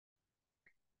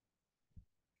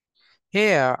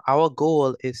Here, our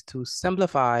goal is to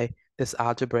simplify this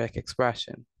algebraic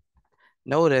expression.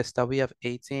 Notice that we have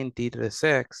 18d to the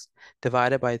 6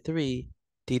 divided by 3d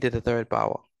to the third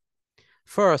power.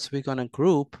 First, we're going to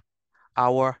group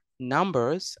our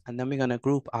numbers, and then we're going to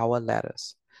group our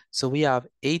letters. So we have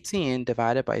 18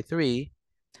 divided by 3,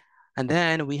 and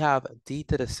then we have d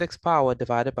to the 6th power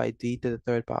divided by d to the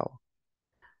third power.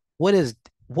 What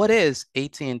is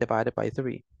 18 divided by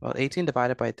 3? Well, 18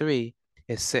 divided by 3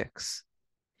 is 6.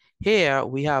 Here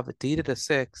we have d to the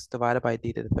 6 divided by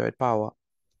d to the third power.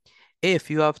 If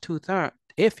you have two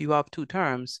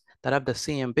terms that have the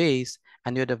same base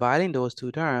and you're dividing those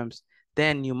two terms,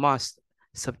 then you must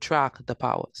subtract the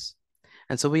powers.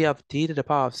 And so we have d to the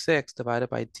power of 6 divided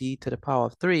by d to the power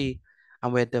of 3,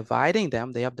 and we're dividing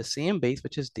them. They have the same base,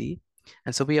 which is d,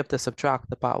 and so we have to subtract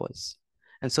the powers.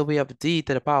 And so we have d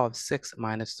to the power of 6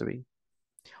 minus 3.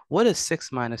 What is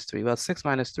 6 minus 3? Well, 6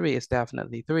 minus 3 is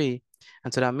definitely 3.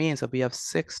 And so that means that we have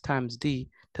 6 times d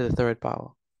to the third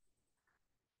power.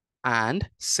 And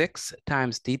 6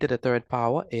 times d to the third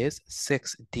power is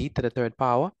 6d to the third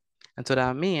power. And so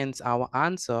that means our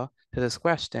answer to this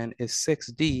question is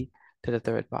 6d to the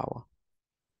third power.